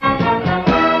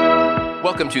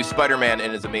Welcome to Spider-Man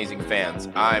and His Amazing Fans.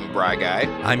 I'm Bry Guy.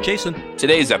 I'm Jason.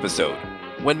 Today's episode,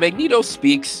 when Magneto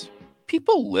speaks,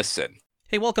 people listen.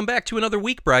 Hey, welcome back to another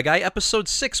week, Bry Guy. Episode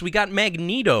 6, we got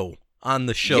Magneto on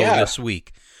the show this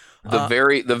week. The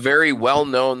very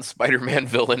well-known Spider-Man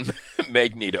villain,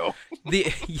 Magneto.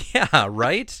 Yeah,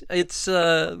 right? It's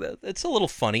a little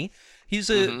funny. He's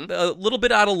a little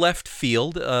bit out of left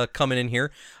field coming in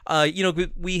here.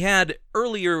 We had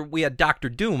Dr.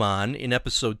 Doom on in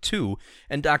episode 2,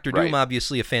 and Dr. Doom,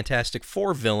 obviously a Fantastic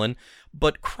Four villain,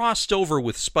 but crossed over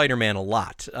with Spider-Man a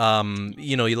lot.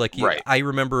 I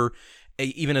remember,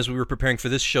 even as we were preparing for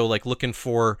this show, like looking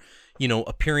for,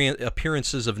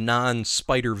 appearances of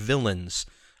non-Spider villains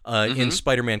in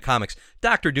Spider-Man comics.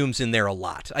 Dr. Doom's in there a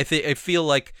lot. I feel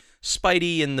like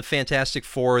Spidey and the Fantastic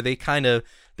Four,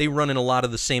 they run in a lot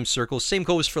of the same circles. Same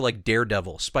goes for like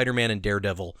Daredevil. Spider-Man and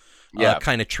Daredevil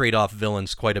kind of trade off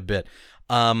villains quite a bit.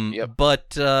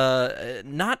 But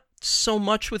not so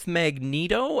much with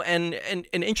Magneto. And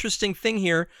an interesting thing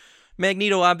here,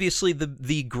 Magneto, obviously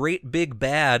the great big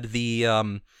bad,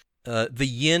 the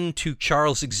yin to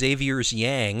Charles Xavier's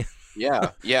yang. In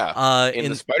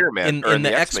the Spider-Man in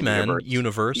the X-Men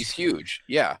universe. He's huge.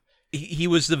 Yeah. He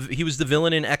was the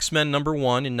villain in X-Men #1 in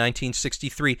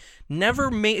 1963.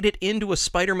 Never made it into a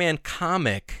Spider-Man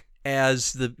comic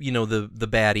as the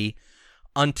baddie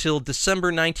until December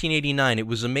 1989. It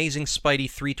was Amazing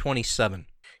Spidey 327.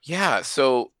 Yeah,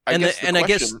 so I guess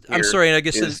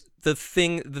the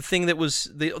thing that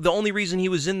was the only reason he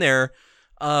was in there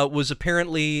was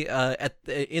apparently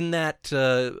in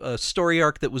that story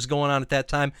arc that was going on at that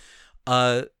time.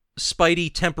 Spidey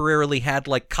temporarily had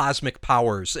like cosmic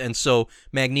powers, and so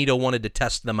Magneto wanted to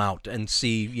test them out and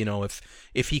see,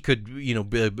 if he could,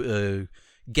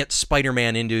 get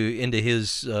Spider-Man into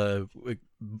his evil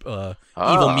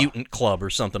mutant club or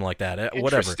something like that. Interesting.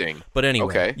 Whatever. But anyway,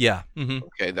 okay. Yeah.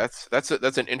 Okay,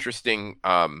 that's an interesting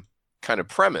kind of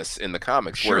premise in the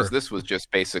comics. Sure. Whereas this was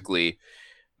just basically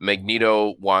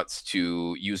Magneto wants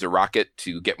to use a rocket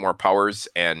to get more powers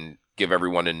and give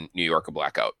everyone in New York a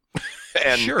blackout.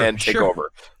 and take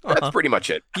over. That's pretty much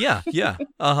it. Yeah.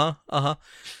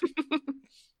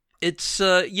 It's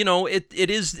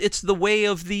it's the way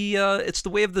of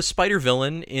the Spider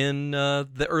villain in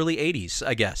the early 80s,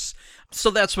 I guess.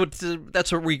 So that's what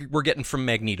we're getting from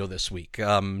Magneto this week.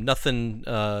 Nothing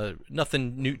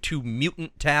new, too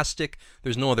mutant-tastic.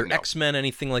 There's no other X-Men,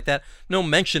 anything like that. No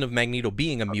mention of Magneto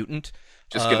being a mutant.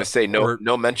 Just gonna say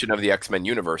no mention of the X-Men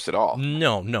universe at all.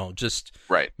 No, just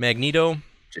Magneto.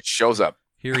 It shows up.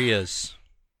 Here he is,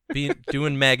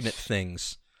 doing magnet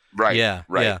things. Right. Yeah.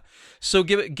 Right. Yeah. So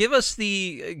give us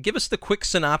the quick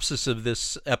synopsis of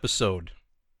this episode.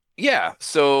 Yeah.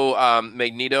 So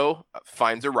Magneto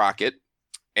finds a rocket,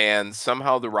 and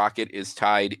somehow the rocket is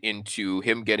tied into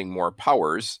him getting more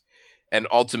powers, and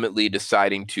ultimately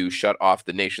deciding to shut off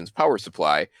the nation's power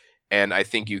supply. And I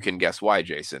think you can guess why,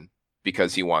 Jason.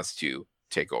 Because he wants to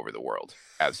take over the world,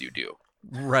 as you do.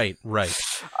 Right.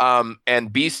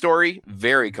 And B story,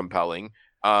 very compelling.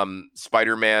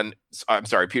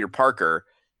 Peter Parker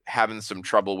having some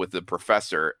trouble with the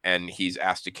professor, and he's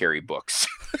asked to carry books.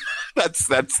 that's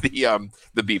the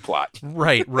B plot.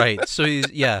 Right. So he's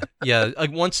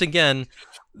once again,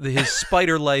 his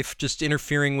spider life just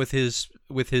interfering with his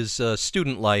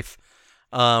student life.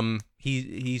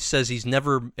 He says he's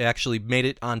never actually made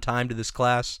it on time to this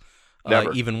class.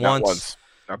 Never, even not once.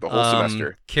 Not the whole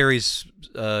semester. Carries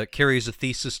a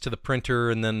thesis to the printer,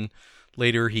 and then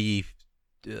later he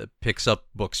picks up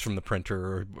books from the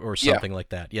printer or something like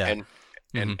that. Yeah.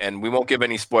 And we won't give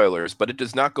any spoilers, but it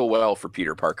does not go well for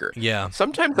Peter Parker. Yeah.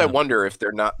 Sometimes I wonder if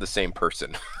they're not the same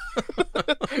person.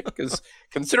 Because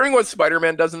considering what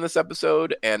Spider-Man does in this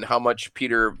episode and how much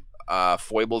Peter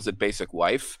foibles at basic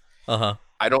life, I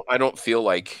don't feel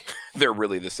like they're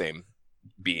really the same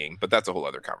being, but that's a whole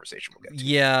other conversation we'll get to.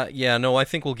 Yeah, no, I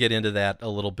think we'll get into that a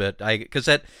little bit. Because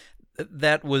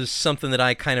that was something that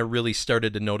I kind of really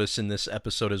started to notice in this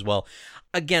episode as well.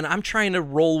 Again, I'm trying to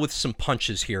roll with some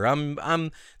punches here.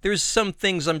 There's some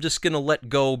things I'm just gonna let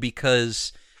go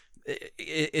because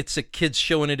it's a kids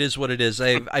show and it is what it is.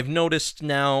 I've noticed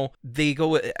now they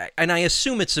go, and I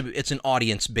assume it's an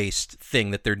audience based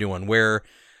thing that they're doing, where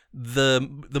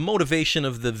the motivation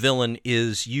of the villain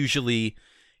is usually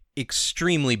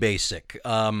extremely basic.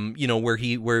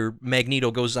 Where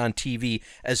Magneto goes on TV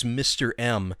as Mr.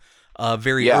 M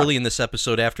very early in this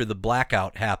episode after the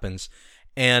blackout happens,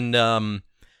 and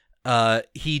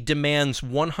he demands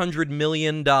 $100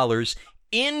 million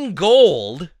in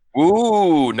gold.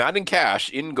 Ooh, not in cash,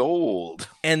 in gold.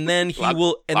 And then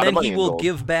he will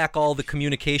give back all the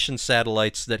communication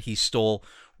satellites that he stole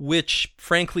which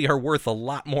frankly are worth a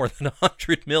lot more than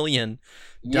 $100 million.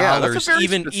 That's a very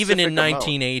even specific in amount.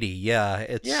 1980,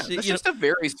 That's just a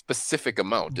very specific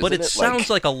amount, but isn't it it? sounds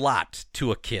like a lot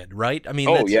to a kid, right? I mean,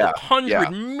 Oh, that's yeah,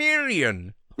 $100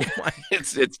 million.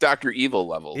 it's Dr. Evil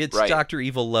level. It's right. Dr.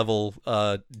 Evil level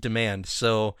demand.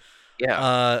 So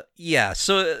So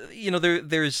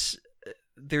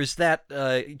there's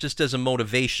that just as a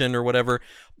motivation or whatever.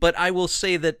 But I will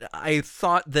say that I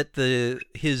thought that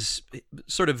his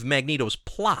sort of Magneto's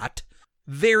plot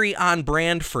very on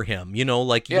brand for him.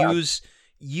 Use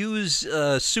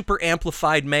super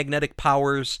amplified magnetic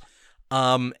powers.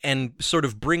 And sort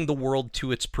of bring the world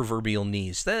to its proverbial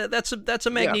knees. That's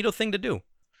a Magneto thing to do.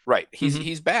 Right.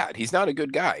 He's bad. He's not a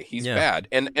good guy. He's bad.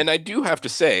 And I do have to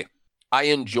say, I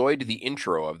enjoyed the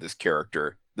intro of this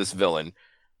character, this villain,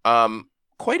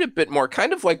 quite a bit more.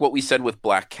 Kind of like what we said with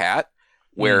Black Cat,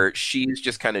 where she's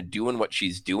just kind of doing what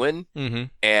she's doing.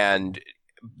 And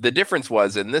the difference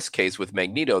was in this case with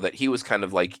Magneto that he was kind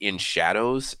of like in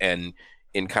shadows and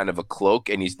in kind of a cloak,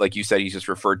 and he's, like you said, he's just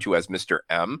referred to as Mr.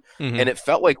 M. And it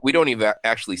felt like we don't even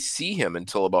actually see him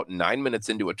until about 9 minutes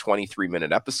into a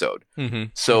 23-minute episode.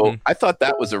 So I thought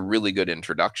that was a really good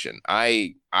introduction.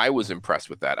 I was impressed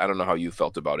with that. I don't know how you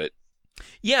felt about it.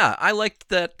 Yeah, I liked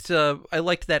that. I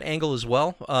liked that angle as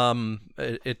well.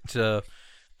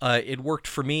 It worked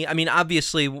for me. I mean,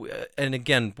 obviously, and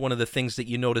again, one of the things that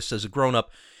you notice as a grown-up,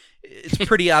 it's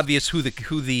pretty obvious who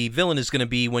the villain is going to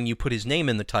be when you put his name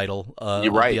in the title of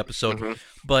the episode.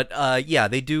 But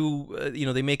they do.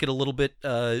 They make it a little bit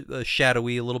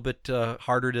shadowy, a little bit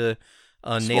harder to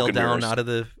nail down out of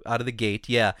the gate.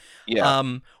 Yeah.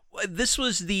 This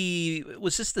was the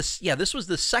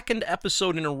second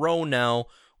episode in a row now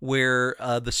where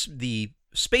the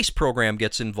space program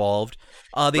gets involved.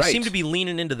 They seem to be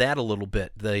leaning into that a little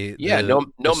bit. The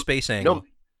space angle.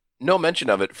 No mention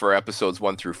of it for episodes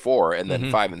 1 through 4, and then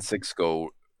 5 and 6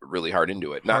 go really hard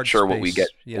into it. Not sure what we get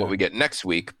next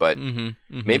week, but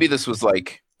maybe this was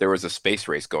like there was a space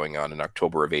race going on in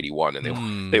October of '81,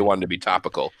 and they wanted to be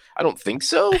topical. I don't think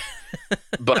so,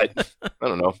 but I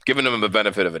don't know. Giving them a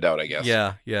benefit of a doubt, I guess.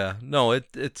 Yeah. No,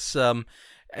 it's.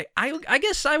 I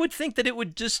guess I would think that it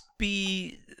would just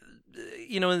be,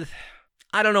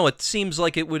 I don't know. It seems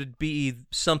like it would be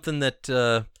something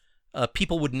that.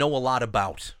 People would know a lot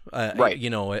about,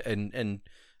 and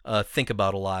think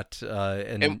about a lot,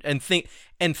 and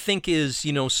think is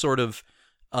sort of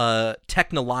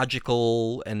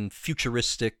technological and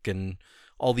futuristic and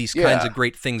all these kinds of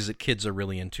great things that kids are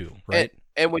really into, right?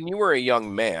 And when you were a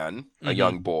young man, a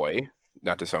young boy,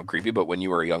 not to sound creepy, but when you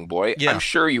were a young boy, I'm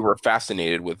sure you were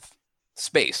fascinated with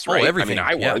space, right? Everything.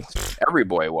 I mean, I was. Every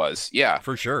boy was. Yeah,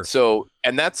 for sure. So,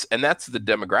 and that's the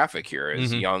demographic here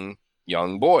is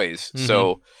young boys.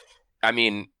 So, I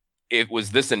mean, it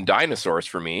was this and dinosaurs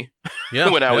for me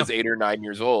when I was 8 or 9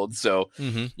 years old. So,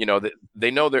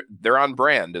 they know they're on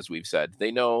brand, as we've said.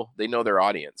 They know their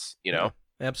audience.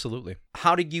 Absolutely.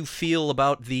 How did you feel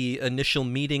about the initial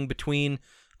meeting between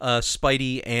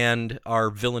Spidey and our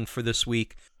villain for this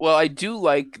week? Well, I do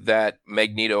like that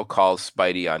Magneto calls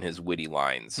Spidey on his witty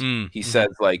lines. He says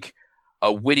like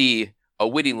a witty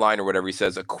line or whatever he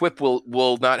says, a quip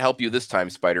will not help you this time,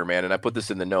 Spider-Man. And I put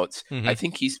this in the notes. I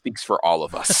think he speaks for all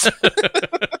of us.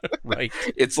 Right.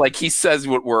 It's like he says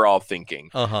what we're all thinking.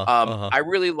 I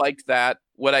really liked that.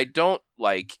 What I don't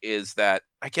like is that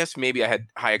I guess maybe I had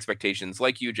high expectations.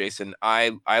 Like you, Jason,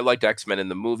 I liked X-Men in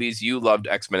the movies. You loved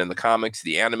X-Men in the comics,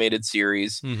 the animated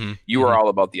series. You were all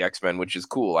about the X-Men, which is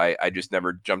cool. I just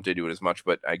never jumped into it as much,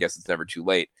 but I guess it's never too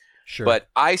late. Sure. But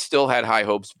I still had high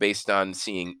hopes based on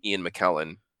seeing Ian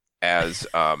McKellen as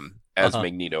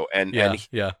Magneto, and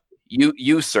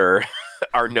you sir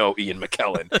are no Ian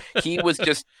McKellen. He was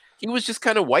just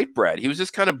kind of white bread. He was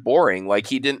just kind of boring. Like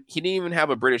he didn't even have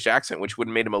a British accent, which would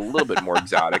have made him a little bit more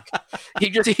exotic.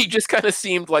 He just kind of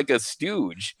seemed like a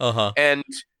stooge, and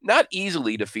not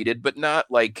easily defeated, but not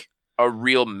like a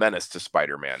real menace to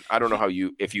Spider-Man. I don't know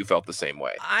if you felt the same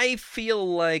way. I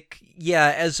feel like,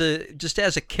 as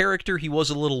a character, he was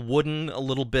a little wooden, a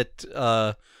little bit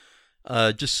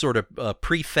just sort of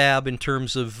prefab in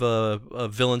terms of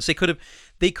villains.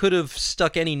 They could have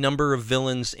stuck any number of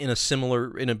villains in a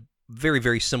very,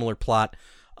 very similar plot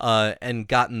and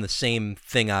gotten the same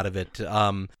thing out of it.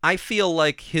 I feel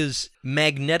like his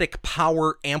magnetic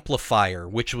power amplifier,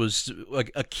 which was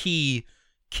a key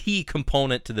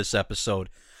component to this episode,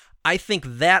 I think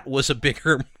that was a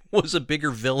bigger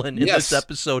villain in this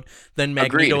episode than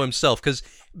Magneto himself, because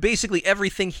basically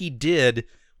everything he did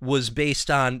was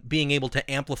based on being able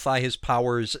to amplify his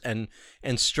powers and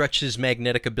stretch his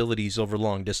magnetic abilities over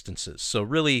long distances. So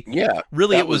really,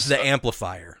 it was the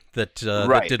amplifier that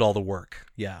did all the work.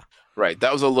 Yeah. Right.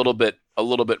 That was a little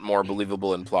bit more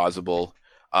believable and plausible.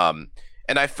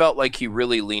 And I felt like he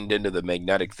really leaned into the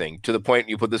magnetic thing to the point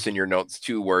you put this in your notes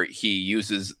too, where he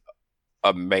uses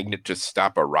a magnet to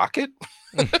stop a rocket.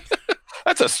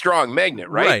 That's a strong magnet,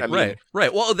 right?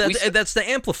 Right. Well, that's the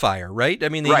amplifier, right? I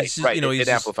mean, he's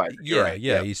amplifies.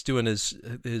 He's doing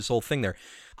his whole thing there.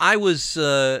 I was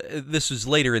this was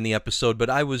later in the episode, but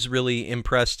I was really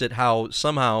impressed at how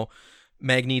somehow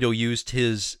Magneto used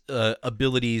his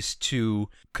abilities to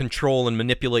control and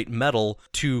manipulate metal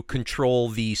to control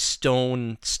the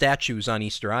stone statues on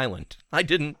Easter Island. I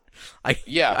did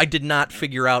not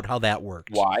figure out how that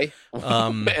worked. Why?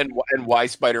 And why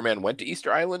Spider-Man went to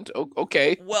Easter Island?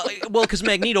 Okay. Well, because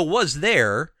Magneto was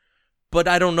there, but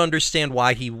I don't understand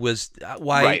why he was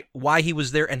why he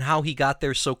was there and how he got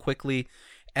there so quickly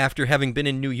after having been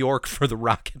in New York for the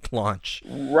rocket launch.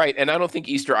 Right, and I don't think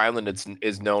Easter Island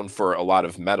is known for a lot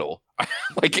of metal.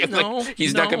 He's not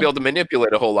going to be able to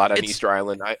manipulate a whole lot on Easter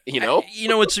Island.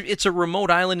 It's a remote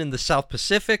island in the South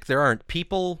Pacific. There aren't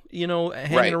people,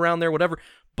 hanging around there, whatever.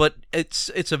 But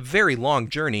it's a very long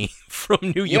journey from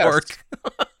New York.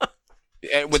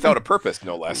 And without a purpose,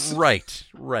 no less. Right.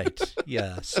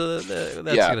 Yeah, so that's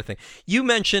the kind of thing. You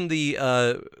mentioned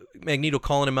the Magneto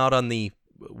calling him out on the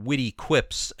witty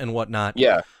quips and whatnot.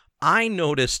 Yeah. I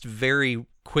noticed very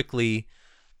quickly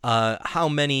how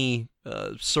many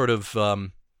sort of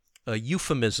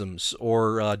euphemisms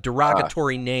or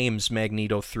derogatory names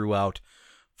Magneto threw out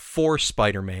for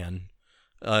Spider-Man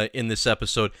in this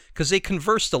episode, because they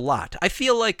conversed a lot. I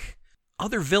feel like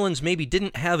other villains maybe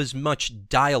didn't have as much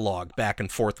dialogue back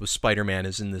and forth with Spider-Man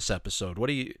as in this episode. What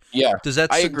do you? Yeah, does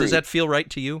that feel right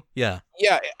to you? Yeah.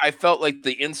 Yeah, I felt like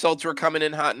the insults were coming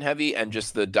in hot and heavy, and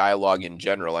just the dialogue in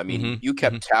general. I mean, you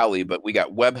kept tally, but we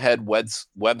got webhead,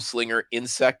 web slinger,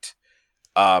 insect,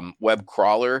 web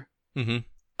crawler,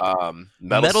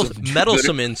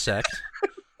 meddlesome insect,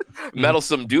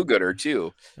 meddlesome do-gooder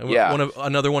too. Yeah,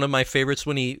 another one of my favorites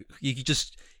when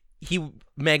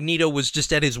Magneto was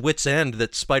just at his wit's end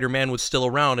that Spider-Man was still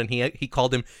around, and he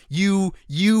called him you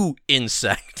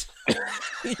insect.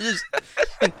 He just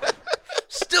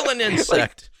still an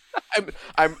insect.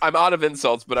 I'm out of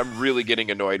insults, but I'm really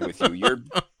getting annoyed with you. You're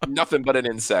nothing but an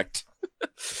insect.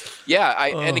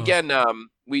 And again,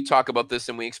 we talk about this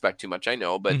and we expect too much, I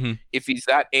know, but if he's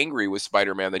that angry with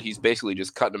Spider-Man that he's basically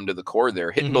just cutting him to the core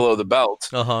there, hitting below the belt,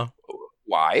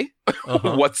 why?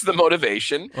 What's the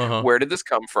motivation? Where did this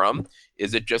come from?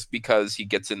 Is it just because he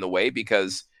gets in the way?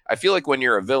 Because I feel like when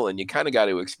you're a villain, you kind of got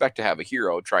to expect to have a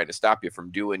hero trying to stop you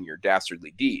from doing your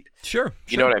dastardly deed. Sure.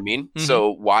 You know what I mean?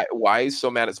 So why is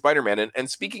so mad at Spider-Man? And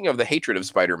speaking of the hatred of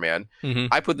Spider-Man,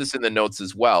 I put this in the notes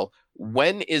as well.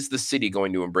 When is the city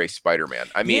going to embrace Spider-Man?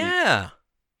 I mean,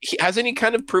 hasn't he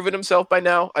kind of proven himself by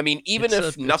now? I mean, even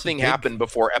if nothing happened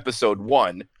before episode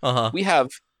 1, we have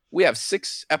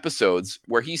 6 episodes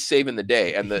where he's saving the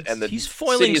day, and he's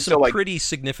foiling some pretty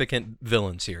significant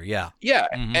villains here. Yeah.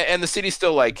 And the city's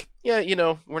still like,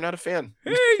 we're not a fan.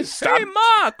 Hey,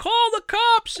 Ma, call the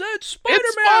cops! It's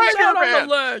Spider-Man's out on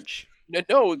the ledge.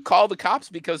 No, call the cops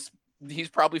because he's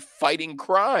probably fighting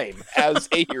crime as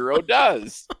a hero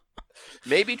does.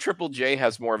 Maybe Triple J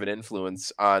has more of an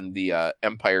influence on the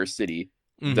Empire City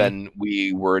than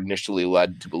we were initially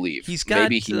led to believe.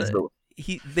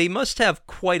 They must have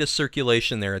quite a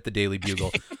circulation there at the Daily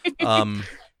Bugle.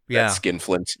 That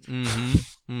skinflint.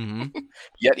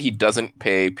 Yet he doesn't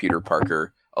pay Peter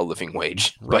Parker a living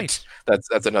wage. Right. But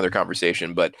that's another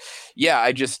conversation. But yeah,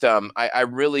 I just I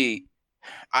really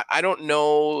don't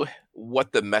know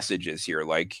what the message is here.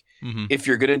 Like, if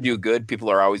you're gonna do good, people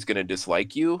are always gonna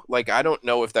dislike you. Like, I don't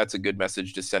know if that's a good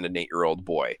message to send an 8-year-old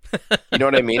boy. You know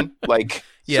what I mean? Like,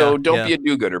 so don't be a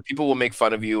do-gooder. People will make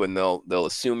fun of you, and they'll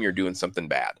assume you're doing something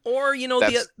bad. Or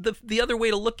the other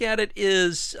way to look at it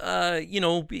is,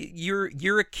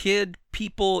 you're a kid.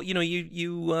 People, you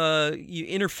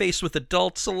interface with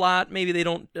adults a lot. Maybe they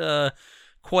don't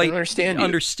quite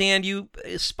understand you.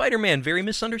 Spider-Man, very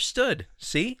misunderstood.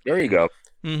 See? There you go.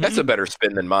 That's a better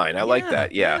spin than mine. I like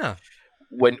that. Yeah.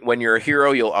 When you're a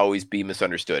hero, you'll always be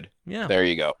misunderstood. Yeah. There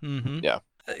you go. Yeah.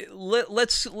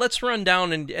 Let's run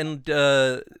down and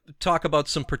talk about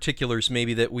some particulars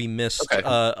maybe that we missed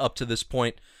up to this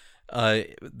point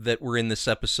that were in this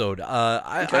episode.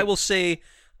 I will say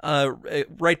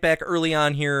right back early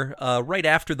on here, right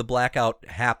after the blackout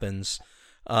happens,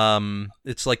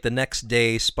 it's like the next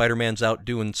day. Spider-Man's out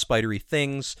doing spidery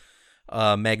things.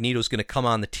 Magneto's going to come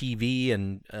on the TV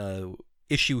and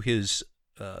issue his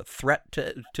threat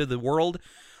to the world.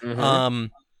 Mm-hmm.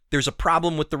 There's a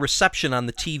problem with the reception on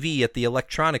the TV at the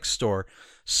electronics store.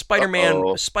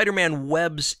 Spider-Man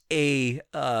webs a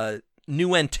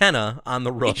new antenna on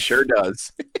the roof. He sure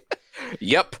does.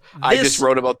 Yep, I just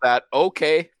wrote about that.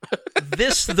 Okay.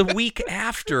 The week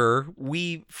after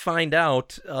we find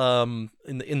out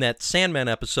in that Sandman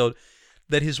episode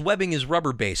that his webbing is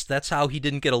rubber-based. That's how he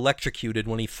didn't get electrocuted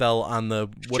when he fell on the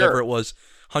whatever it was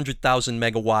 100,000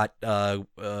 megawatt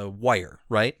wire,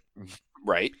 right?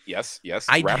 Right. Yes.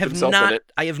 I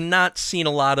have not seen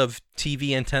a lot of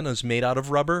TV antennas made out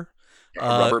of rubber.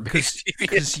 Rubber-based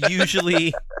because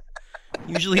usually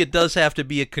it does have to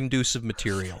be a conducive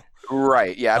material.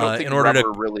 Right. Yeah. I don't think in order rubber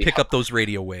to really pick up those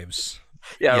radio waves.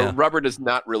 Yeah, rubber does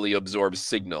not really absorb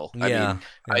signal. I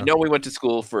know we went to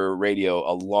school for radio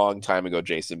a long time ago,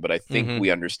 Jason, but I think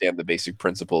we understand the basic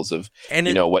principles of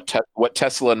what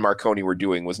Tesla and Marconi were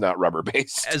doing was not rubber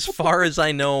based. As far as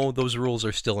I know, those rules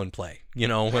are still in play.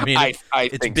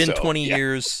 It's been 20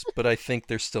 years, but I think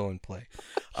they're still in play.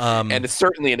 And it's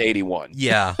certainly in 81.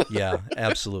 Yeah,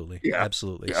 absolutely.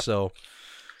 Absolutely. Yeah. So,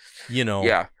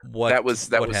 that was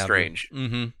strange.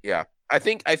 Mm-hmm. Yeah. I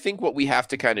think what we have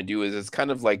to kind of do is it's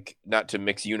kind of like, not to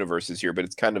mix universes here, but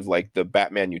it's kind of like the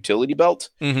Batman utility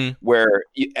belt, where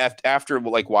after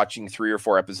like watching 3 or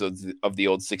 4 episodes of the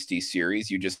old 60s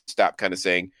series, you just stop kind of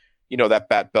saying, that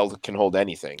bat belt can hold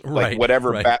anything. Like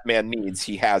whatever Batman needs,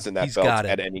 he has in that belt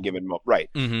at any given moment. Right.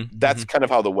 Mm-hmm. That's kind of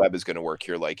how the web is going to work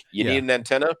here. Like you need an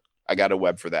antenna, I got a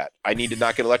web for that. I need to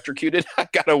not get electrocuted, I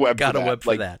got a web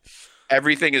for that.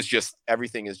 Everything is just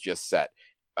set.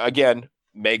 Again,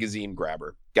 magazine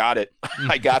grabber. Got it.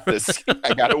 I got this.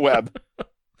 I got a web.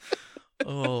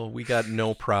 Oh, we got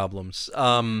no problems.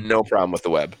 No problem with the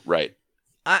web. Right.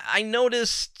 I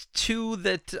noticed too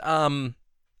that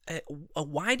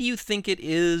why do you think it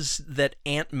is that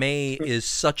Aunt May is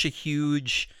such a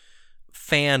huge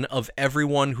fan of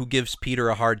everyone who gives Peter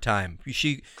a hard time?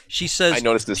 She says, I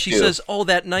noticed this she too. says, "Oh,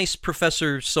 that nice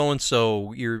Professor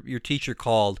so-and-so, your teacher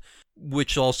called,"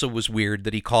 which also was weird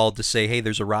that he called to say, "Hey,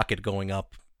 there's a rocket going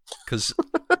up," because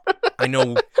I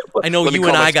know you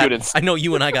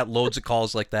and I got loads of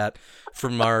calls like that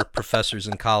from our professors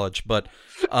in college. But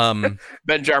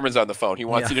Ben Jarman's on the phone. He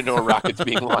wants you to know a rocket's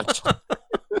being launched.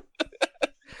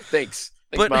 Thanks,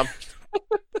 Mom.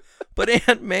 But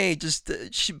Aunt May, just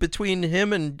between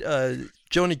him and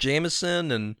Jonah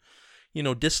Jameson and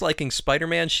disliking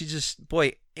Spider-Man,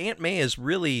 Aunt May is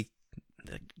really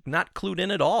not clued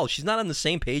in at all. She's not on the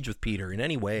same page with Peter in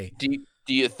any way. Do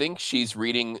you think she's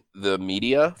reading the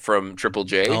media from Triple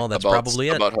J? Oh, that's probably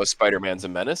it. About how Spider-Man's a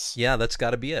menace. Yeah, that's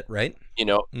got to be it, right?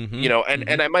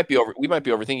 And I might be we might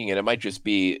be overthinking it. It might just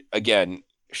be, again,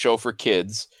 show for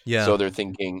kids. Yeah. So they're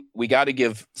thinking we got to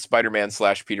give Spider-Man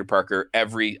 / Peter Parker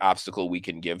every obstacle we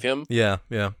can give him. Yeah.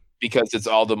 Because it's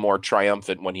all the more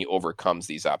triumphant when he overcomes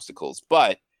these obstacles.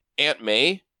 But Aunt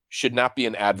May should not be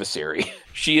an adversary.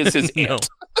 She is his aunt.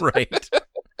 Right.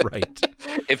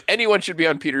 If anyone should be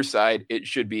on Peter's side, it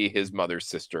should be his mother's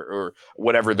sister or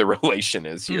whatever the relation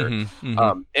is here.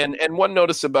 And one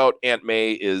notice about Aunt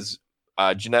May is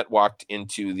Jeanette walked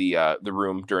into the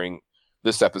room during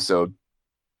this episode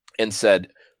and said,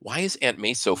 "Why is Aunt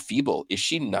May so feeble? Is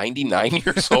she 99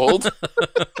 years old?"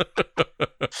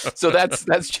 So that's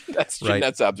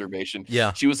Jeanette's observation.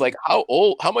 Yeah. She was like,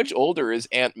 how much older is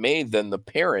Aunt May than the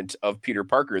parent of Peter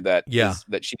Parker that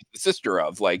she's the sister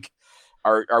of? Like,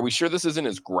 are we sure this isn't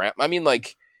his grandma? I mean,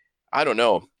 like, I don't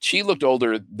know. She looked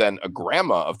older than a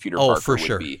grandma of Peter Parker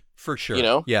would be. For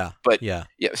sure. Yeah. But yeah.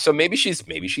 So maybe she's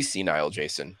senile,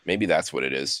 Jason. Maybe that's what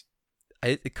it is.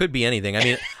 It could be anything. I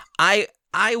mean, I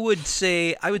would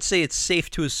say it's safe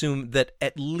to assume that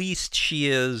at least she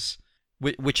is,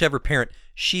 whichever parent,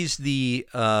 she's the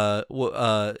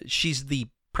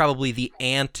probably the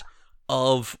aunt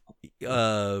of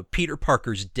Peter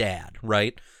Parker's dad,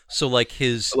 right? So like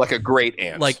a great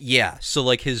aunt. So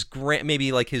like his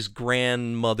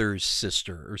grandmother's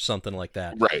sister or something like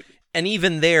that. Right. And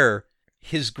even there,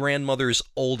 his grandmother's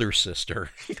older sister.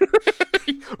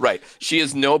 Right. She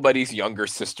is nobody's younger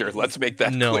sister. Let's make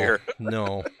that clear.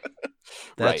 No.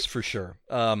 That's for sure.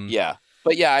 Yeah.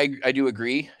 But yeah, I do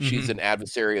agree. She's an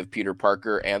adversary of Peter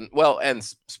Parker and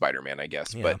Spider-Man, I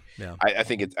guess. Yeah, but yeah. I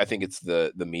think it's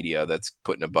the media that's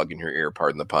putting a bug in her ear,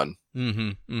 pardon the pun.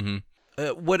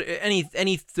 What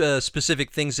any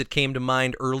specific things that came to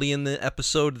mind early in the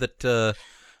episode that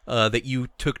you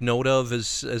took note of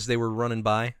as they were running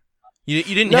by? You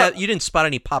didn't spot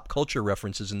any pop culture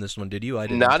references in this one, did you? I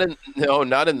didn't.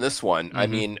 Not in this one. I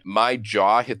mean, my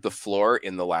jaw hit the floor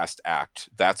in the last act.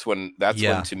 That's when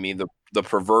to me the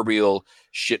proverbial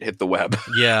shit hit the web.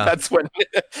 Yeah. That's when,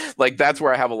 like, that's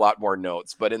where I have a lot more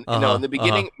notes. But in in the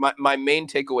beginning, my main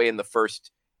takeaway in the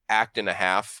first act and a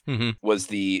half was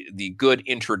the good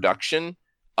introduction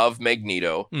of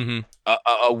Magneto,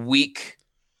 a weak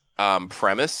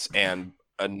premise and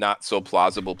a not so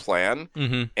plausible plan,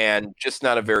 and just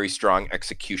not a very strong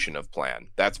execution of plan.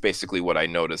 That's basically what I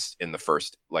noticed in the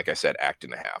first, like I said, act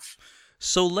and a half.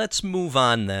 So let's move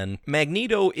on then.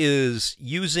 Magneto is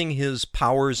using his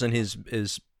powers and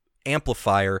his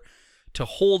amplifier to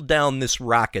hold down this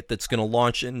rocket that's going to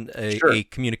launch in a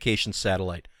communication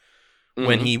satellite.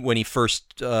 When he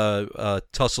first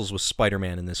tussles with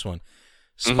Spider-Man in this one,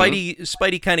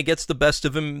 Spidey kind of gets the best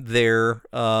of him there.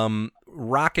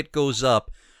 Rocket goes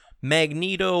up.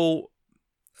 Magneto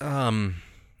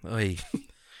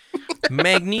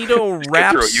Magneto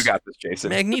wraps. You got this, Jason.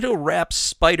 Magneto wraps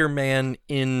Spider-Man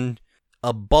in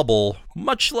a bubble,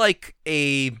 much like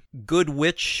a good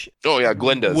witch. Oh yeah,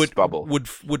 Glinda's bubble would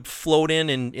float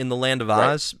in the Land of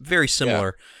Oz. Right. Very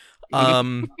similar.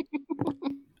 Yeah.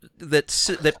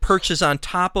 That perches on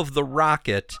top of the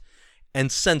rocket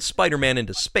and sends Spider-Man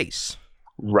into space.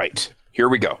 Right. Here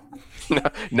we go.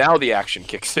 Now the action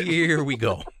kicks in. Here we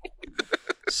go.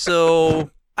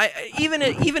 So even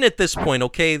at this point,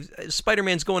 okay,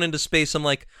 Spider-Man's going into space. I'm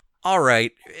like, all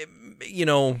right,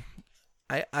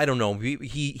 I don't know.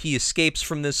 He escapes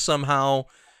from this somehow.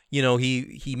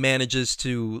 He manages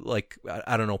to, like,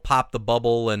 I don't know, pop the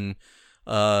bubble and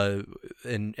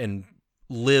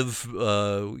live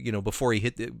before he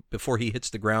hits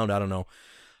the ground. I don't know.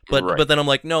 But then I'm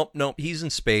like, nope, he's in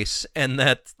space, and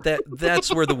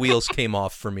that's where the wheels came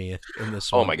off for me in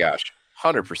this one. Oh my gosh.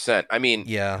 100%. I mean,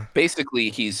 yeah. Basically,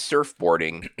 he's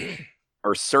surfboarding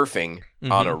or surfing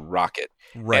on a rocket.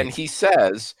 Right. And he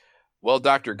says, well,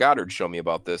 Dr. Goddard showed me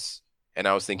about this. And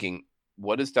I was thinking,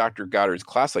 what is Dr. Goddard's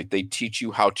class like? They teach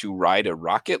you how to ride a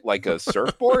rocket like a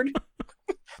surfboard?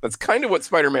 That's kind of what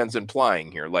Spider-Man's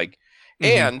implying here. Like,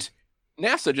 and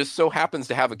NASA just so happens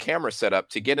to have a camera set up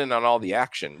to get in on all the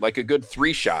action. Like a good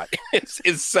 3-shot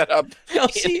is set up.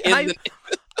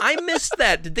 I missed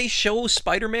that. Did they show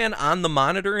Spider-Man on the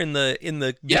monitor in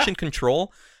the mission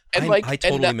control? And I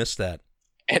totally missed that.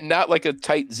 And not like a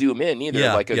tight zoom in either.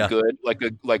 Yeah, like a good,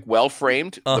 like well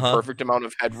framed, the perfect amount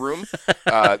of headroom.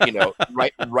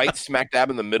 Right smack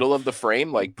dab in the middle of the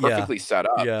frame, like perfectly set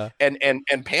up. Yeah.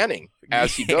 And panning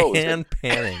as he goes. And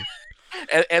panning.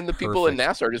 And the people in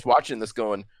NASA are just watching this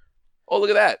going, oh, look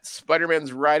at that.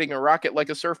 Spider-Man's riding a rocket like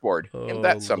a surfboard. And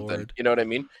that's something. Lord. You know what I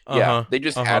mean? Yeah. They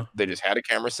just had a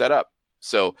camera set up.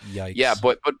 So yikes. Yeah,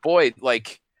 but boy,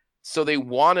 like, so they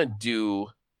want to do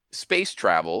space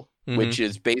travel, which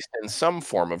is based in some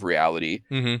form of reality,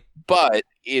 but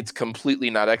it's completely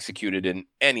not executed in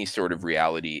any sort of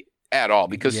reality at all,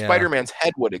 because Spider-Man's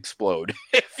head would explode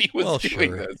if he was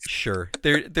doing this. Sure.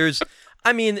 There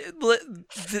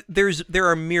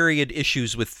are myriad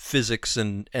issues with physics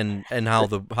and how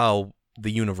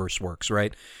the universe works,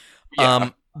 right? Yeah.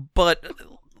 But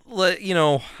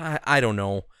I don't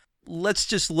know. Let's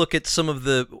just look at some of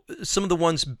the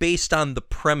ones based on the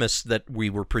premise that we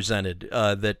were presented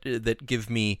that give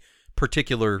me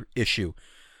particular issue.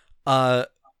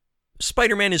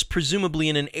 Spider-Man is presumably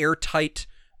in an airtight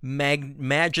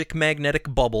magic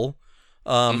magnetic bubble.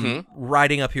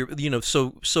 Riding up here,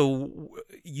 so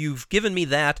you've given me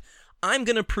that. I'm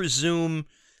going to presume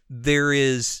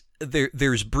there's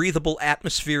breathable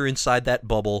atmosphere inside that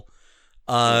bubble,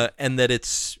 and that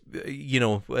it's,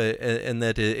 and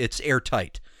that it's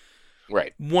airtight.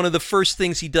 Right. One of the first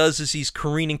things he does is he's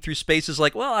careening through space is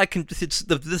like, well,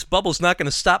 this bubble's not going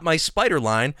to stop my spider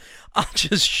line. I'll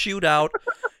just shoot out.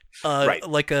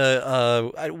 Like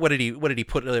what did he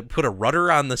put a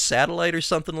rudder on the satellite or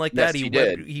something like that?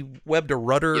 Yes, he webbed a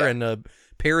rudder and a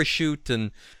parachute,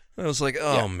 and I was like,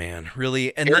 oh man,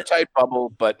 really? And airtight bubble,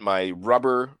 but my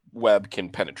rubber web can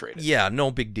penetrate it. Yeah, no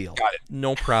big deal. Got it.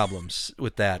 No problems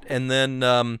with that. And then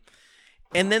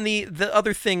the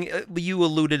other thing you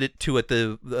alluded it to at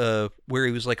the where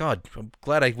he was like, oh, I'm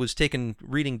glad I was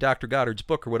reading Dr. Goddard's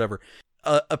book or whatever.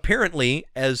 Apparently,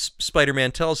 as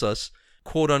Spider-Man tells us,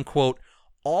 quote unquote,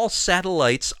 all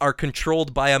satellites are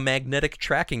controlled by a magnetic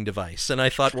tracking device. And I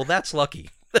thought, well, that's lucky.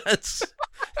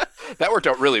 That worked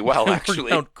out really well, actually.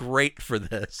 Worked out great for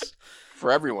this.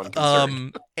 For everyone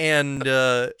concerned.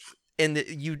 The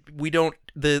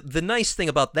nice thing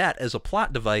about that as a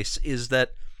plot device is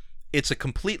that it's a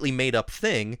completely made up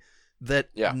thing that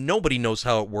nobody knows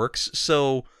how it works.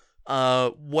 So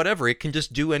whatever, it can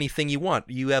just do anything you want.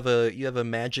 You have a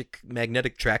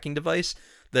magnetic tracking device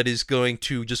that is going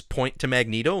to just point to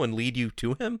Magneto and lead you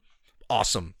to him.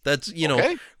 awesome. That's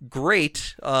Okay.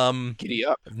 great. Giddy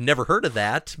up. I've never heard of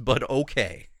that, but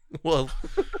okay. Well,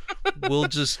 we'll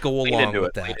just go Lean along into with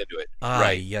it. that. Lean into it. Ay,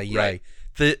 Right. yeah. Right.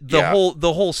 The Yeah.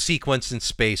 whole sequence in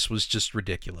space was just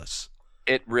ridiculous.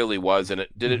 It really was. And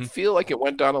did it feel like it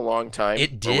went on a long time?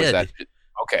 It Or was that did.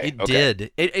 okay? It Okay.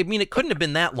 did. I mean, it couldn't have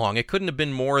been that long. It couldn't have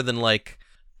been more than like.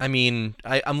 I mean,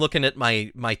 I'm looking at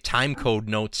my time code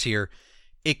notes here.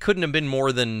 It couldn't have been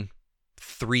more than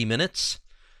 3 minutes.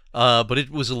 But it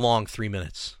was a long 3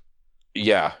 minutes.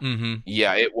 Yeah. Mm-hmm.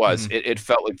 Yeah, it was. It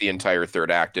felt like the entire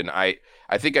third act, and I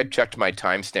think I checked my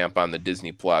timestamp on the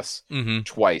Disney Plus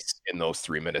twice in those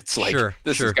 3 minutes. Like,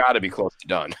 this has got to be close to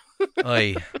done.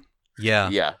 Yeah.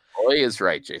 Yeah. Boy is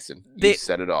right, Jason. You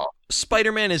said it all.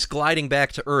 Spider-Man is gliding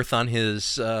back to Earth on his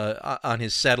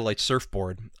satellite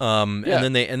surfboard. And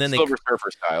then they Silver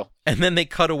Surfer style. And then they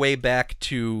cut away back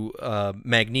to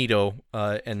Magneto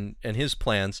and his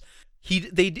plans.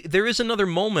 There is another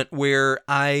moment where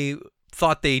I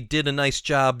thought they did a nice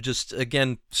job, just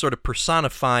again sort of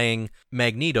personifying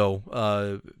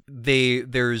Magneto.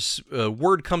 There's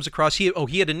word comes across. He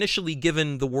had initially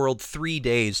given the world 3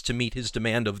 days to meet his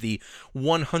demand of the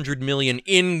 100 million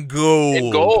in gold.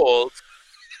 In gold.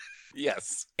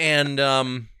 Yes. And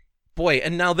boy,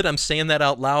 and now that I'm saying that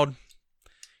out loud,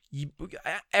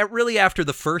 really after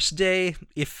the first day,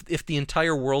 if the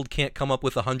entire world can't come up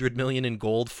with 100 million in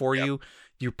gold for you,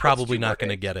 you're probably not going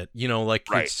to get it.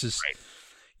 It's just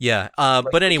yeah.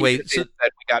 But anyway, so we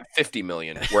got 50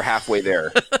 million. We're halfway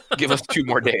there. Give us 2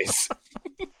 more days.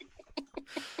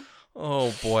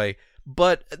 Oh boy.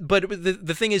 But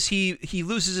the thing is, he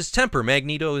loses his temper.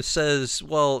 Magneto says,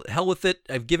 "Well, hell with it.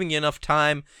 I've given you enough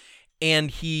time," and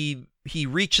he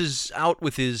reaches out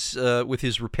with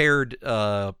his repaired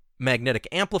magnetic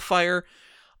amplifier,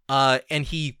 and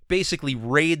he basically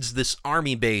raids this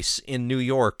army base in New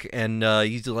York, and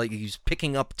he's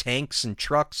picking up tanks and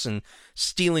trucks and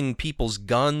stealing people's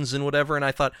guns and whatever. And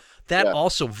I thought that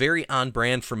also very on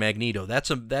brand for Magneto. That's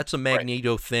a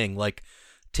Magneto thing. Like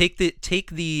take the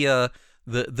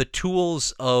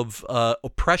tools of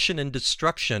oppression and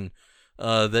destruction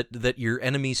that your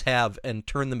enemies have and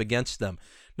turn them against them.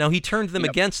 Now he turned them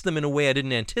against them in a way I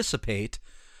didn't anticipate.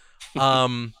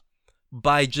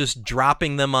 By just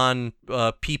dropping them on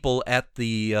people at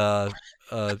the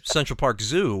Central Park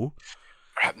Zoo.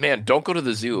 Man, don't go to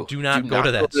the zoo. Do not go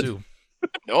to that zoo.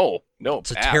 No.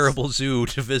 It's a terrible zoo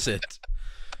to visit.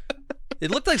 It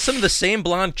looked like some of the same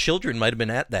blonde children might have been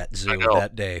at that zoo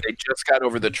that day. They just got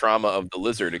over the trauma of the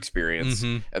lizard experience,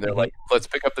 and they're like, let's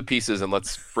pick up the pieces and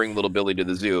let's bring little Billy to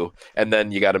the zoo. And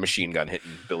then you got a machine gun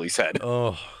hitting Billy's head.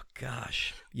 Oh,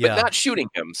 gosh. Yeah. But not shooting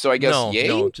him, so I guess yay?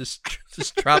 No, just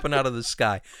dropping out of the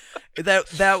sky.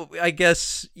 That I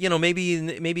guess,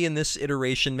 maybe in this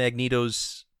iteration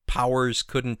Magneto's powers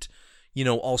couldn't,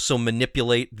 also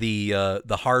manipulate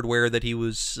the hardware that he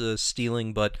was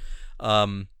stealing, but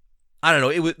I don't know.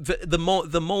 It was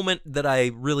the moment that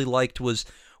I really liked was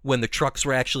when the trucks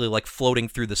were actually like floating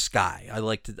through the sky. I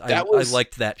liked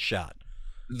that shot.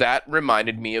 That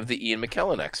reminded me of the Ian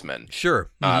McKellen X-Men.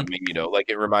 Sure. Like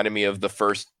it reminded me of the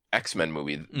first X-Men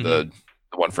movie, the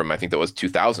one from I think that was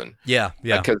 2000. Yeah.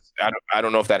 Because I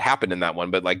don't know if that happened in that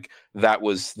one, but like that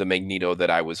was the Magneto that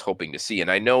I was hoping to see. And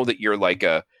I know that you're like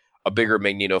a bigger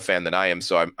Magneto fan than I am,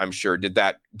 so I'm sure. Did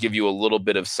that give you a little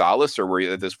bit of solace, or were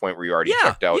you at this point where you already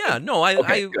checked out? Yeah. No,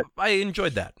 I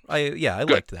enjoyed that. I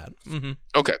liked that.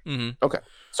 Okay. Okay.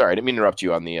 Sorry, I didn't mean to interrupt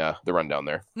you on the rundown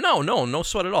there. No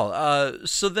sweat at all.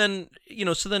 So then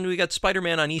we got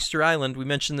Spider-Man on Easter Island. We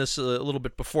mentioned this a little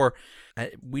bit before.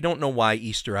 We don't know why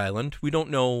Easter Island. We don't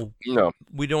know. No.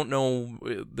 We don't know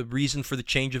the reason for the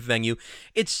change of venue.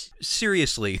 It's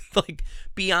seriously like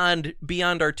beyond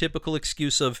our typical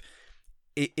excuse of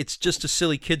it's just a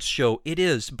silly kids show. It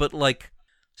is, but like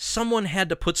someone had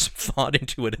to put some thought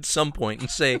into it at some point and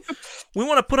say, we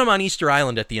want to put them on Easter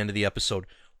Island at the end of the episode.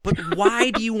 But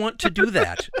why do you want to do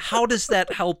that? How does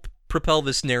that help propel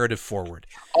this narrative forward?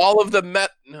 All of the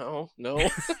no.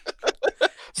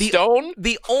 Stone?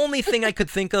 The only thing I could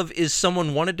think of is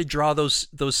someone wanted to draw those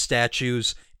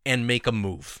statues and make a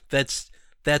move. That's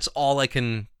all I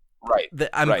can. Right.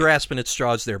 I'm grasping at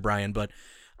straws there, Brian. But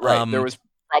there was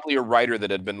probably a writer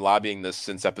that had been lobbying this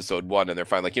since episode 1, and they're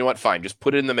finally like, you know what? Fine, just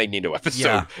put it in the Magneto episode.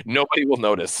 Yeah. Nobody will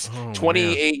notice.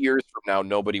 28 years from now,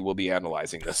 nobody will be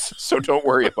analyzing this, so don't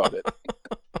worry about it.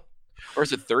 Or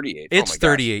is it 38? It's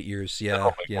 38 years.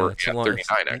 Yeah, it's a long, 39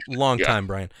 actually. Long time,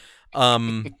 Brian.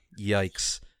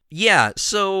 Yikes. Yeah.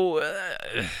 So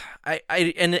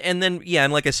and then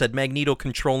and like I said, Magneto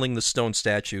controlling the stone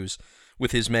statues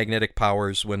with his magnetic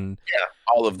powers when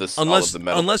all of this, all of the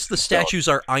metal. Unless the statues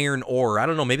are iron ore. I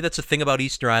don't know. Maybe that's a thing about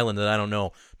Easter Island that I don't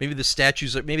know. Maybe the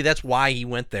statues are. Maybe that's why he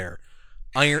went there.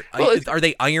 Are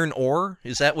they iron ore?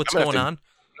 Is that what's going on?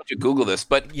 I have to Google this,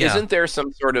 but isn't there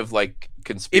some sort of like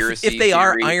conspiracy? If they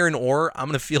are iron ore, I'm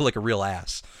gonna feel like a real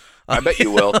ass. I bet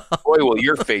you will. Boy, will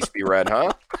your face be red,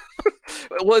 huh?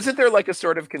 Well, isn't there like a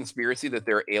sort of conspiracy that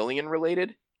they're alien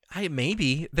related?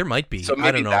 Maybe there might be. So maybe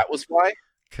I don't know. That was why.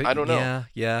 I don't know.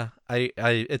 Yeah.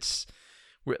 It's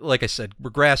like I said, we're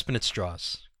grasping at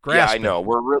straws. Yeah, I know.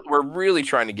 We're really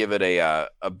trying to give it a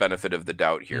benefit of the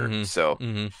doubt here. Mm-hmm. So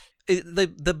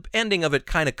the ending of it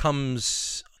kind of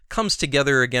comes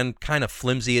together again, kind of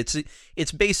flimsy.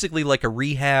 It's basically like a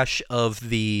rehash of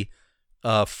the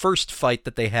first fight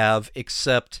that they have,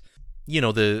 except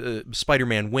the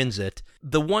Spider-Man wins it.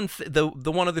 The one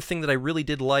other thing that I really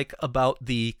did like about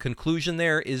the conclusion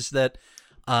there is that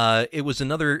it was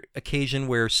another occasion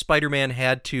where Spider-Man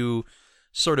had to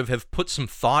sort of have put some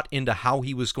thought into how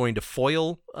he was going to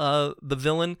foil the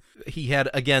villain. He had,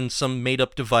 again, some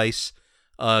made-up device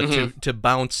to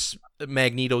bounce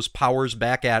Magneto's powers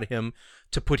back at him,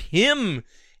 to put him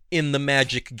in the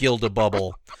magic Gilda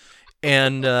bubble.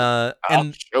 And I'll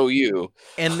show you.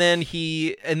 And then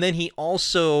he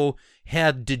also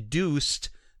had deduced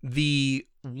the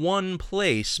one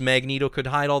place Magneto could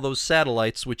hide all those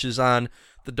satellites, which is on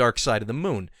the dark side of the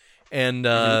moon. And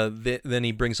then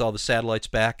he brings all the satellites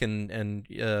back, and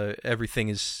everything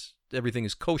is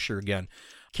kosher again.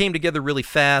 Came together really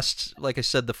fast. Like I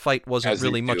said, the fight wasn't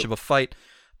really much of a fight.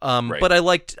 Right. But I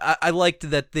liked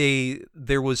that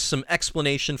there was some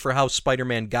explanation for how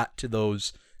Spider-Man got to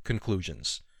those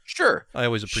conclusions. Sure. I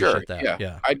always appreciate that.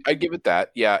 Yeah. I'd give it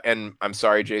that. Yeah. And I'm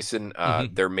sorry, Jason,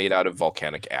 they're made out of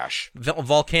volcanic ash.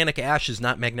 Volcanic ash is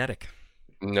not magnetic.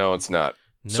 No, it's not.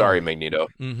 No. Sorry, Magneto.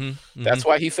 That's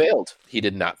why he failed. He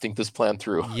did not think this plan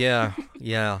through.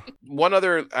 Yeah. One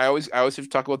other, I always have to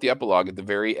talk about the epilogue at the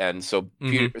very end. So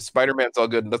Spider-Man's all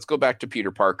good. Let's go back to Peter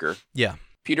Parker. Yeah.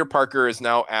 Peter Parker is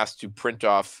now asked to print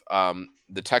off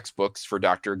the textbooks for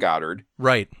Dr. Goddard.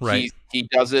 Right. He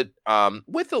does it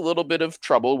with a little bit of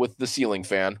trouble with the ceiling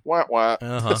fan. Wah, wah.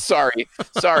 Uh-huh.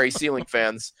 Sorry, ceiling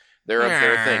fans. They're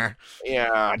their thing.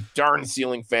 Yeah, darn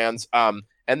ceiling fans.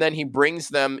 And then he brings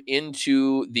them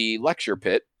into the lecture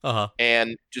pit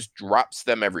and just drops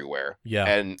them everywhere. Yeah.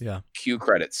 And cue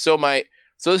credits. So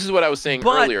this is what I was saying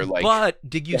earlier. But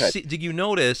did you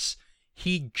notice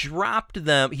he dropped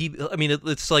them?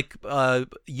 It's like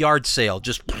yard sale,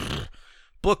 just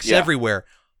books everywhere.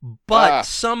 But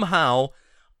somehow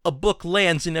a book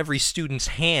lands in every student's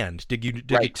hand. Did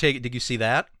you see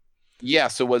that? Yeah.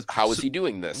 So how was he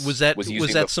doing this? Was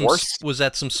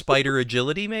that some spider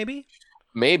agility?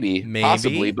 Maybe,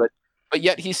 possibly, but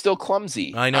yet he's still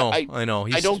clumsy. I know. I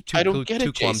don't get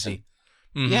it, clumsy.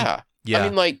 Mm-hmm. Yeah. I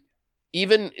mean, like,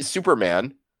 even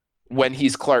Superman, when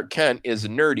he's Clark Kent, is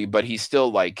nerdy, but he's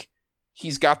still like,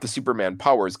 he's got the Superman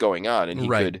powers going on, and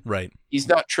he's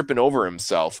not tripping over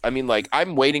himself. I mean, like,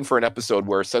 I'm waiting for an episode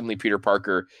where suddenly Peter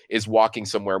Parker is walking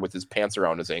somewhere with his pants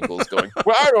around his ankles, going,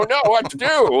 "Well, I don't know what to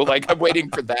do." Like, I'm waiting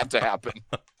for that to happen.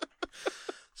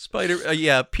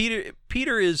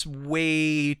 Peter is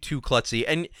way too klutzy,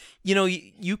 and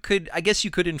I guess you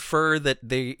could infer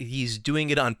that he's doing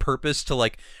it on purpose to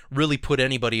like really put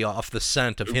anybody off the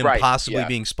scent of him possibly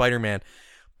being Spider-Man.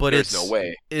 But there's no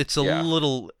way. It's a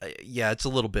little, it's a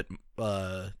little bit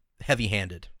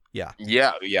heavy-handed. Yeah.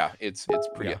 It's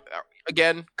pretty.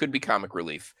 Again, could be comic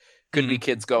relief. Could be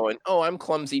kids going, "Oh, I'm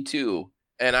clumsy too,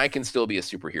 and I can still be a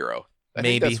superhero." I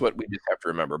think that's what we just have to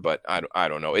remember. But I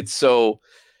don't know. It's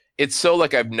so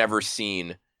like I've never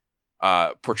seen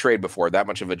portrayed before, that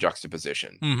much of a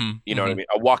juxtaposition. You know what I mean?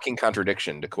 A walking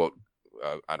contradiction, to quote.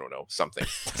 I don't know, something.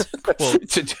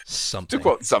 To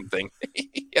quote something.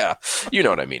 Yeah, you know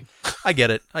what I mean. I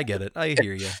get it. I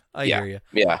hear you. I hear you.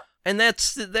 Yeah. And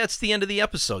that's the end of the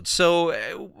episode.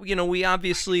 So we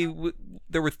obviously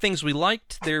there were things we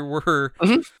liked. There were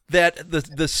that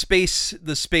the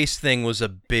space thing was a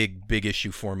big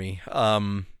issue for me.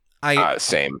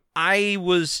 Same.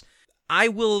 I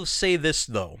will say this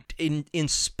though, in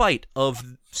spite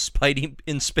of Spidey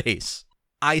in space,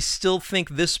 I still think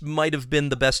this might have been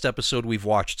the best episode we've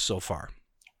watched so far.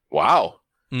 Wow.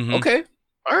 Okay.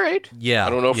 All right. Yeah. I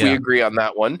don't know if we agree on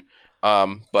that one.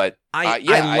 But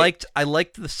I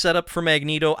liked the setup for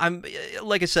Magneto. I'm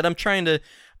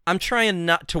trying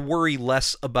not to worry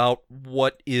less about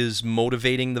what is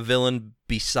motivating the villain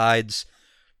besides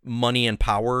money and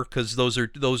power, because those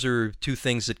are two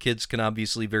things that kids can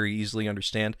obviously very easily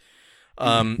understand.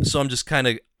 So I'm just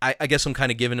I guess I'm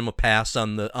kind of giving him a pass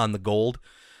on the gold,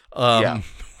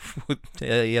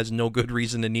 He has no good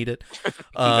reason to need it.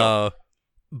 No.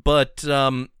 But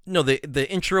no, the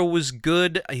intro was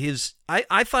good.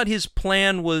 I thought his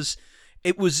plan was,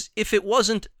 if it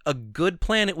wasn't a good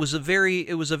plan, it was a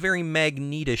very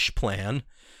Magnetish plan.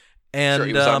 And Sure,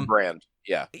 he was on brand.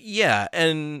 Yeah. Yeah,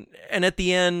 and at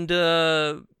the end,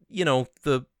 the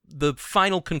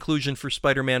final conclusion for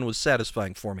Spider-Man was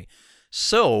satisfying for me.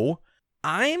 So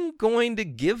I'm going to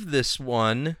give this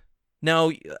one.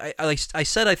 Now, I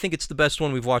said I think it's the best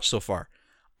one we've watched so far.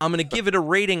 I'm going to give it a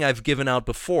rating I've given out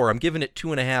before. I'm giving it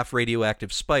 2.5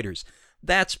 radioactive spiders.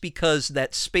 That's because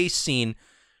that space scene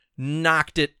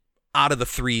knocked it out of the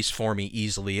threes for me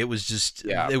easily. It was just,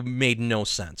 It made no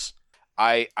sense.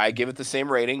 I give it the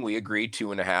same rating. We agree,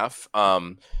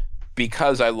 2.5.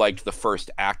 Because I liked the first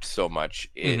act so much,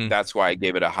 that's why I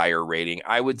gave it a higher rating.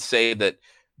 I would say that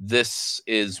this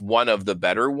is one of the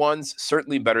better ones,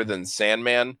 certainly better than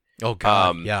Sandman. Oh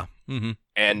God, yeah. Mm-hmm.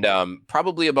 And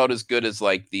probably about as good as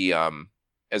like the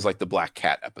Black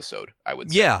Cat episode, I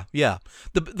would say. Yeah.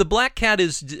 The Black Cat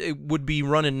would be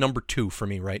running number 2 for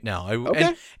me right now.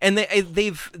 Okay. And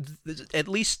they've, at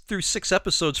least through 6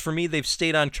 episodes for me, they've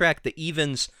stayed on track. The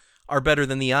evens are better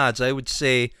than the odds. I would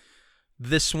say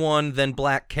this one, then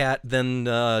Black Cat, then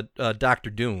Doctor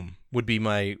Doom would be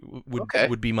my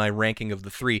ranking of the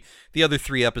 3. The other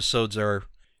 3 episodes are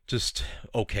just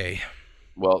okay.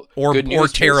 Well, or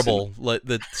terrible.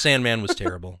 The Sandman was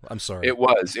terrible. I'm sorry. It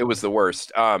was the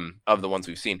worst of the ones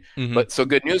we've seen. Mm-hmm. But so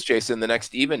good news, Jason. The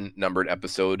next even numbered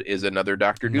episode is another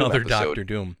Doctor Doom episode. Doctor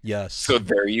Doom. Yes. So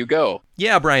there you go.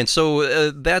 Yeah, Brian.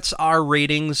 So that's our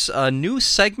ratings. A new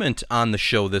segment on the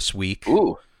show this week.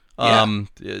 Ooh. Yeah.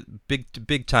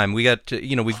 Big time. We got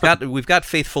we've got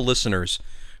faithful listeners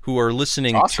who are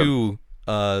listening to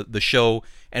the show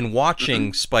and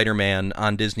watching Spider-Man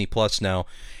on Disney Plus now.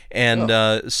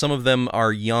 And some of them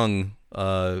are young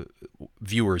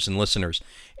viewers and listeners,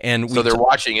 and so they're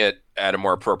watching it at a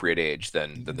more appropriate age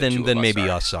than maybe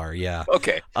us are. Yeah.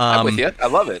 Okay. I'm with you. I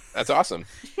love it. That's awesome.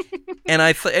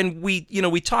 And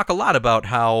we talk a lot about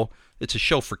how it's a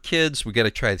show for kids. We got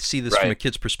to try to see this from a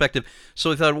kid's perspective.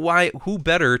 So we thought, who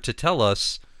better to tell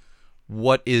us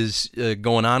what is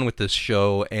going on with this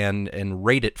show and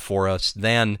rate it for us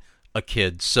than a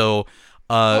kid? So.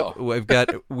 We've got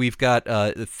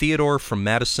Theodore from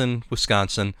Madison,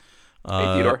 Wisconsin.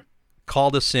 Hey, Theodore.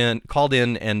 Called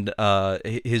in, and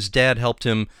his dad helped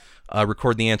him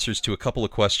record the answers to a couple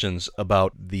of questions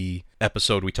about the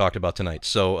episode we talked about tonight.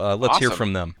 So let's hear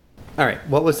from them. All right,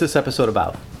 what was this episode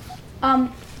about?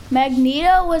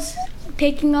 Magneto was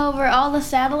taking over all the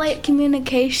satellite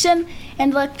communication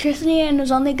and electricity, and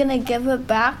was only going to give it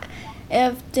back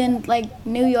if then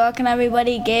New York and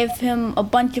everybody gave him a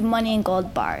bunch of money and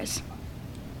gold bars.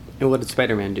 And what did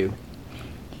Spider-Man do?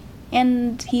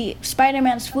 And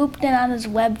Spider-Man swooped in on his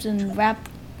webs and wrapped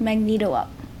Magneto up.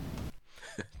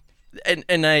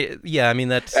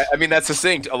 That's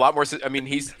succinct. A lot more.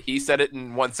 He said it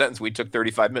in one sentence. We took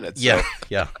 35 minutes. Yeah.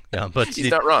 But he's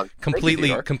not wrong.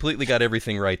 Completely got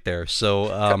everything right there.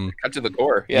 So cut to the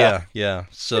core. Yeah.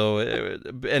 So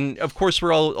and of course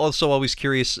we're also always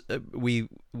curious. We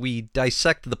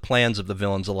dissect the plans of the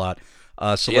villains a lot.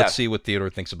 So let's see what Theodore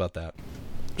thinks about that.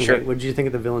 Sure. Okay, what did you think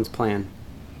of the villain's plan?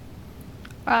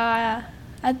 I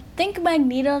think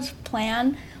Magneto's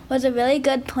plan was a really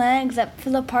good plan, except for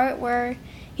the part where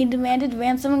he demanded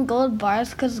ransom and gold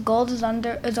bars because gold is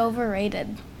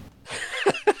overrated.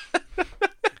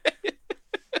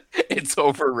 It's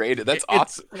overrated. That's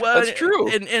awesome. Well, that's true.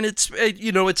 And it's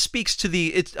it speaks to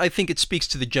I think it speaks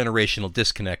to the generational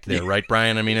disconnect there, right,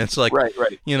 Brian? I mean, it's like right.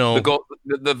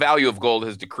 The value of gold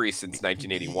has decreased since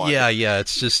 1981. Yeah.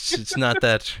 It's not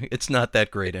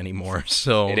that great anymore.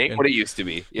 So it ain't what it used to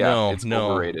be. Yeah, it's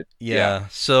overrated. Yeah.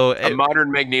 So a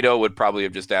modern Magneto would probably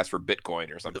have just asked for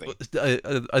Bitcoin or something.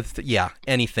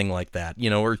 Anything like that.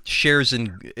 Or shares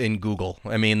in Google.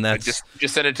 I mean, that's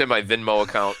just send it to my Venmo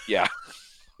account. Yeah.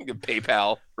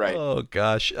 PayPal, right? Oh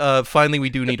gosh! Finally,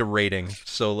 we do need a rating,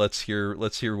 so let's hear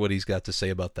what he's got to say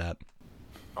about that.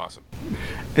 Awesome.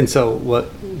 And so,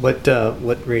 what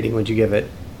rating would you give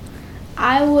it?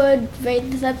 I would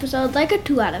rate this episode like a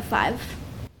 2 out of 5.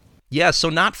 Yeah, so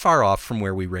not far off from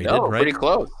where we rated, right? Pretty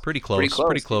close. Pretty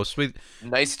close.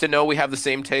 Nice to know we have the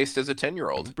same taste as a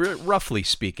 10-year-old. Roughly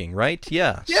speaking, right?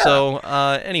 Yeah. So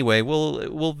anyway,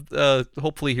 we'll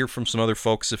hopefully hear from some other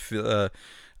folks if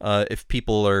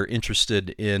people are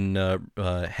interested in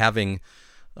having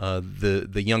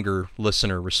the younger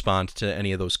listener respond to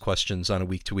any of those questions on a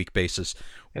week-to-week basis.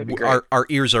 Our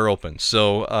ears are open,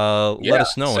 so let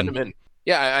us know. Send them in.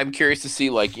 Yeah, I'm curious to see,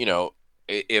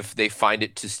 if they find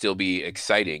it to still be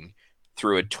exciting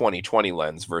through a 2020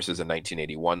 lens versus a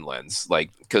 1981 lens.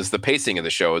 Like, because the pacing of the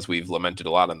show, as we've lamented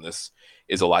a lot on this,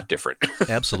 is a lot different.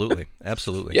 Absolutely.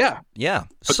 Yeah.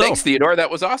 But So, thanks, Theodore. That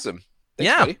was awesome.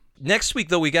 Thanks, buddy. Next week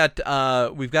though, we've got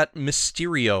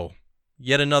Mysterio,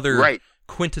 yet another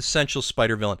quintessential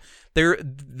Spider villain.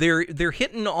 They're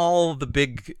hitting all the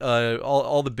big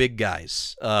all the big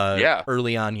guys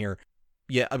early on here.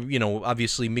 Yeah,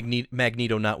 obviously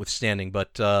Magneto notwithstanding,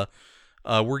 but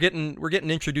we're getting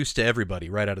introduced to everybody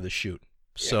right out of the chute.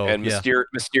 So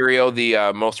Mysterio,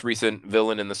 the most recent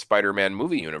villain in the Spider-Man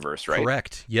movie universe, right?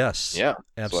 Correct. Yes. Yeah.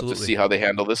 Absolutely. So we'll have to see how they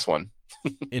handle this one.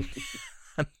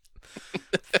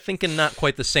 I'm thinking not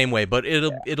quite the same way, but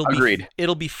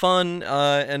it'll be fun,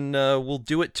 and we'll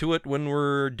do it when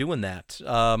we're doing that.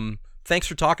 Thanks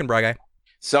for talking, Bri Guy.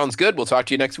 Sounds good. We'll talk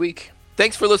to you next week.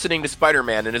 Thanks for listening to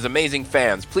Spider-Man and his amazing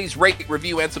fans. Please rate,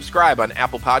 review, and subscribe on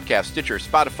Apple Podcasts, Stitcher,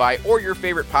 Spotify, or your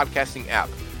favorite podcasting app.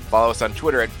 Follow us on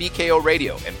Twitter at BKO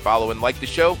Radio, and follow and like the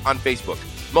show on Facebook.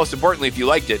 Most importantly, if you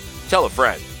liked it, tell a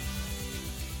friend.